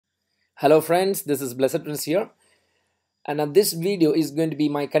Hello friends, this is Blessed Prince here, and this video is going to be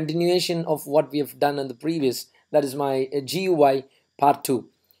my continuation of what we have done in the previous, that is my GUI part 2.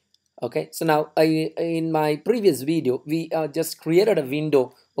 Okay, so now in my previous video we just created a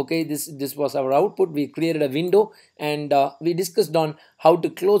window. Okay, this was our output. We created a window and we discussed on how to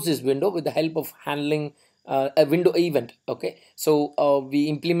close this window with the help of handling a window event. Okay, so we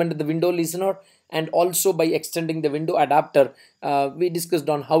implemented the window listener, and also by extending the window adapter we discussed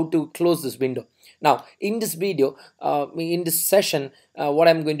on how to close this window. Now in this video, in this session, what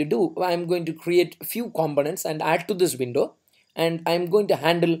I'm going to do, I'm going to create a few components and add to this window, and I'm going to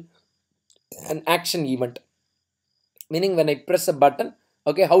handle an action event, meaning when I press a button,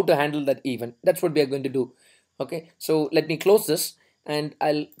 okay, how to handle that event. That's what we are going to do. Okay, so let me close this and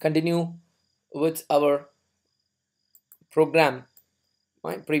I'll continue with our program,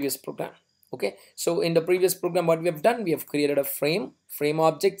 my previous program. Okay, so in the previous program what we have done, we have created a frame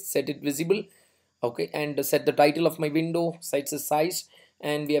object, set it visible, okay, and set the title of my window, set the size,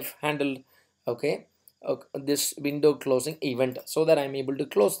 and we have handled, okay, this window closing event so that I'm able to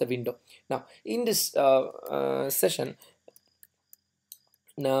close the window. Now in this session,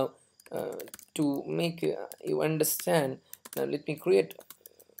 now to make you understand, now let me create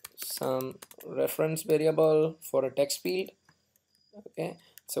some reference variable for a text field. Okay,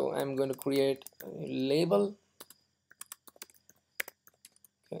 so I'm going to create a label,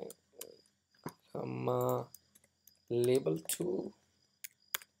 okay, label 2,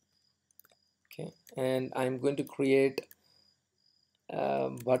 okay, and I'm going to create a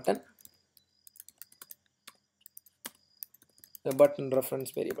button, the button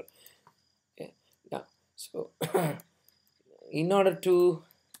reference variable. Okay, now so in order to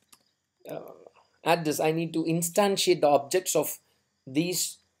add this, I need to instantiate the objects of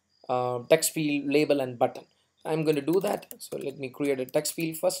these text field, label, and button. I'm going to do that. So let me create a text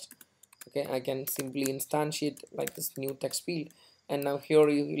field first. Okay, I can simply instantiate like this new text field, and now here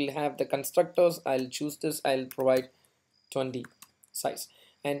you will have the constructors. I'll choose this, I'll provide 20 size,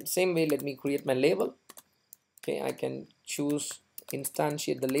 and same way let me create my label. Okay, I can choose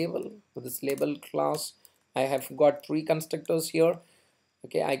instantiate the label with this label class. I have got 3 constructors here.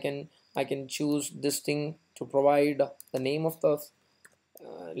 Okay, I can choose this thing to provide the name of the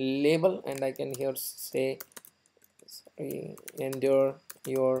label, and I can here say, sorry, enter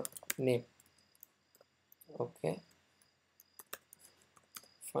your name. Okay,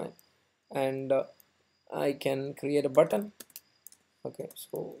 fine, and I can create a button. Okay,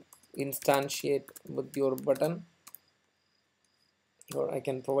 so instantiate with your button, or I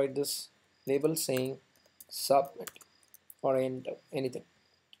can provide this label saying submit or enter, anything.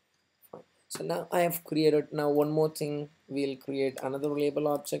 Fine. So now I have created, now one more thing, we'll create another label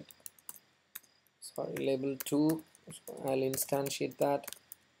object, sorry, label 2. So I'll instantiate that,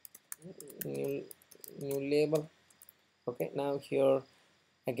 new label. Okay, now here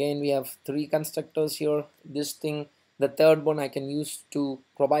again we have 3 constructors here. This thing, the third one, I can use to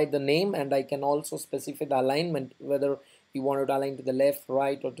provide the name, and I can also specify the alignment, whether you want it to align to the left,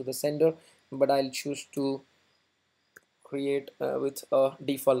 right, or to the center, but I'll choose to create with a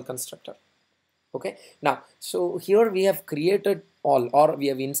default constructor. Okay, now so here we have created all, or we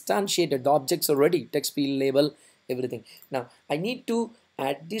have instantiated the objects already, text field, label, everything. Now I need to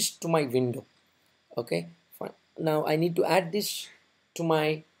add this to my window. Okay, fine. Now I need to add this to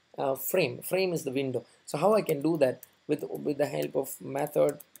my frame is the window. So how I can do that? With the help of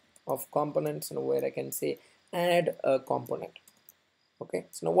method of components, where I can say add a component. Okay,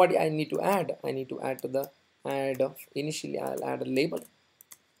 so now what I need to add, I need to add to the add of, initially I'll add a label.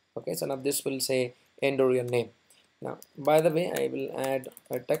 Okay, so now this will say enter your name. Now by the way, I will add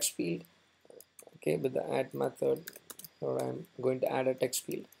a text field. Okay, with the add method, or I'm going to add a text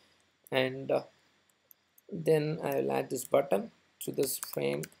field, and then I'll add this button to this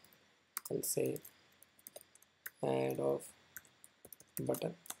frame. I'll say add of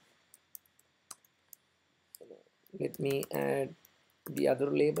button. Let me add the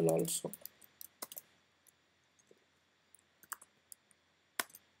other label also,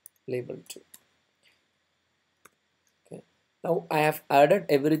 label 2. Okay, now I have added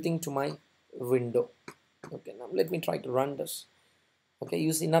everything to my window. Okay, now let me try to run this. Okay,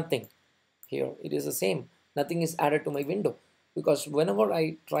 you see nothing here, it is the same, nothing is added to my window, because whenever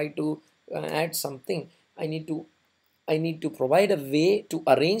I try to add something, I need to provide a way to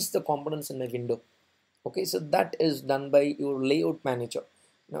arrange the components in my window. Okay, so that is done by your layout manager.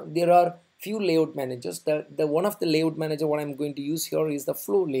 Now there are few layout managers. The one of the layout manager what I'm going to use here is the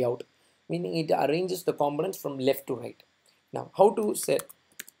flow layout, meaning it arranges the components from left to right. Now how to set,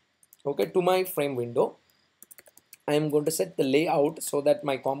 okay, to my frame window, I am going to set the layout so that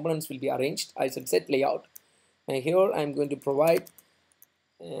my components will be arranged. I said set layout, and here I'm going to provide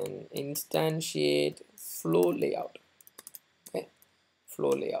an instantiate flow layout. Okay,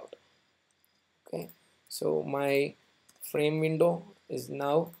 flow layout. Okay, so my frame window is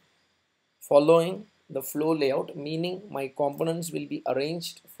now following the flow layout, meaning my components will be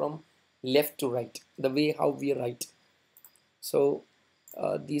arranged from left to right, the way how we write. So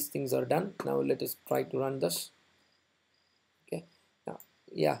these things are done. Now let us try to run this. Okay, now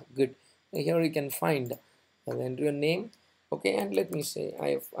yeah, good. Here you can find I'll enter your name. Okay, and let me say I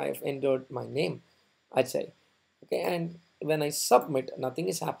have entered my name, Ajay. Okay, and when I submit, nothing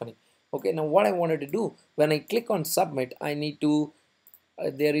is happening. Okay, now what I wanted to do, when I click on submit, I need to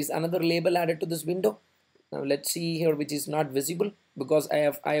there is another label added to this window. Now let's see here, which is not visible because I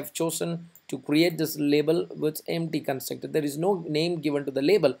have chosen to create this label with empty constructor. There is no name given to the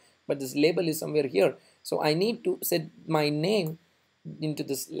label, but this label is somewhere here. So I need to set my name into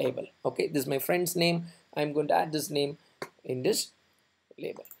this label. Okay, this is my friend's name. I'm going to add this name in this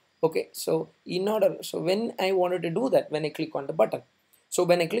label. Okay, so when I wanted to do that, when I click on the button, so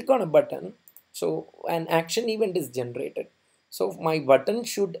when I click on a button, so an action event is generated. So my button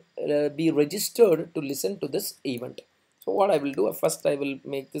should be registered to listen to this event. So what I will do, first I will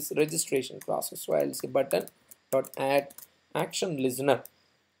make this registration process. So I'll say button dot add action listener.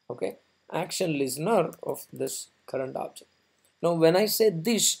 Okay, action listener of this current object. Now when I say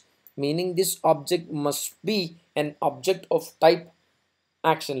this, meaning this object must be an object of type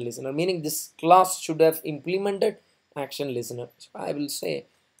action listener, meaning this class should have implemented action listener. So I will say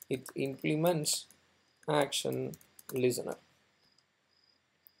it implements action listener.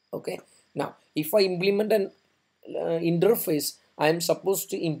 Okay, now if I implement an interface, I am supposed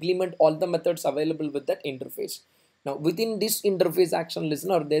to implement all the methods available with that interface. Now within this interface action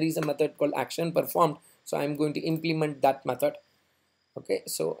listener, there is a method called action performed. So I'm going to implement that method. Okay,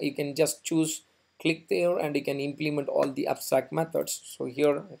 so you can just choose, click there, and you can implement all the abstract methods. So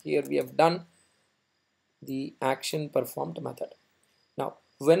here we have done the action performed method. Now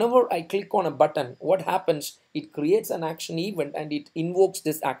whenever I click on a button, what happens, it creates an action event and it invokes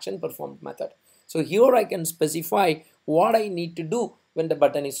this action performed method. So here I can specify what I need to do when the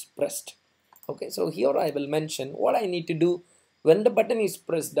button is pressed. Okay, so here I will mention what I need to do when the button is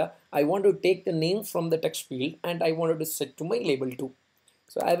pressed. I want to take the name from the text field and I wanted to set to my label 2.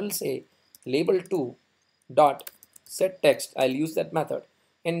 So I will say label2 dot set text. I'll use that method,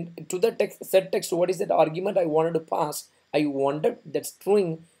 and to the text set text, what is that argument I wanted to pass? I wanted that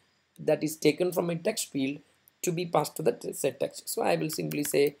string that is taken from a text field to be passed to the set text. So I will simply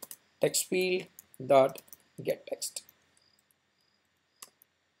say text field dot get text.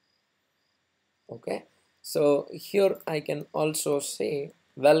 Okay, so here I can also say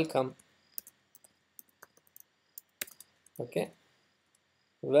welcome. Okay,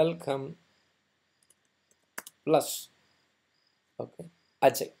 welcome plus, okay,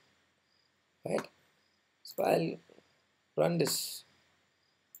 Ajay. Right, so I'll run this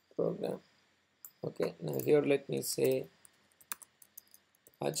program. Okay, now here let me say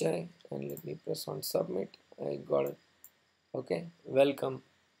Ajay and let me press on submit. I got it. Okay, welcome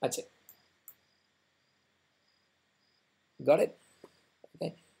Ajay. Got it.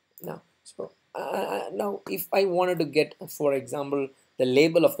 Okay, now so now if I wanted to get, for example, the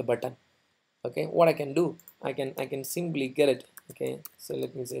label of the button, okay, what I can do, I can simply get it. Okay, so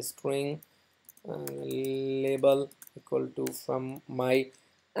let me say string label equal to from my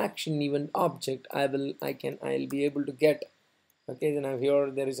action event object. I'll be able to get. Okay, then here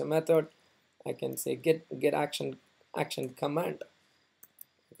there is a method. I can say get action command.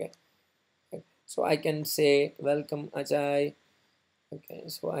 Okay, so I can say welcome Ajay. Okay,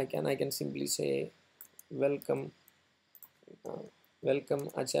 so I can simply say welcome welcome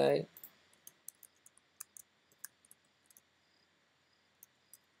Ajay.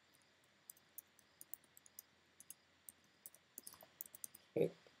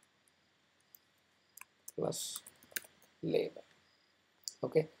 Okay, plus label.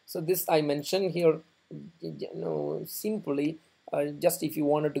 Okay, so this I mentioned here, simply just if you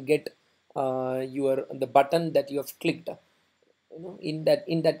wanted to get the button that you have clicked, in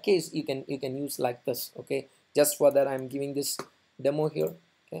that case you can use like this. Okay, just for that I'm giving this demo here.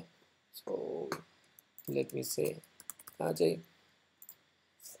 Okay, so let me say Ajay,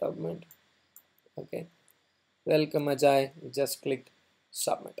 submit. Okay, welcome Ajay, just click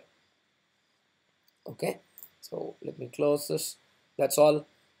submit. Okay, so let me close this. That's all.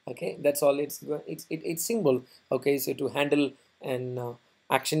 Okay, that's all. It's simple. Okay, so to handle an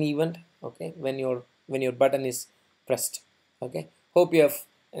action event, okay, when your button is pressed. Okay, hope you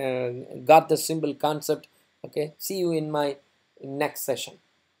have got the simple concept Okay, see you in my next session.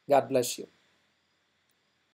 God bless you.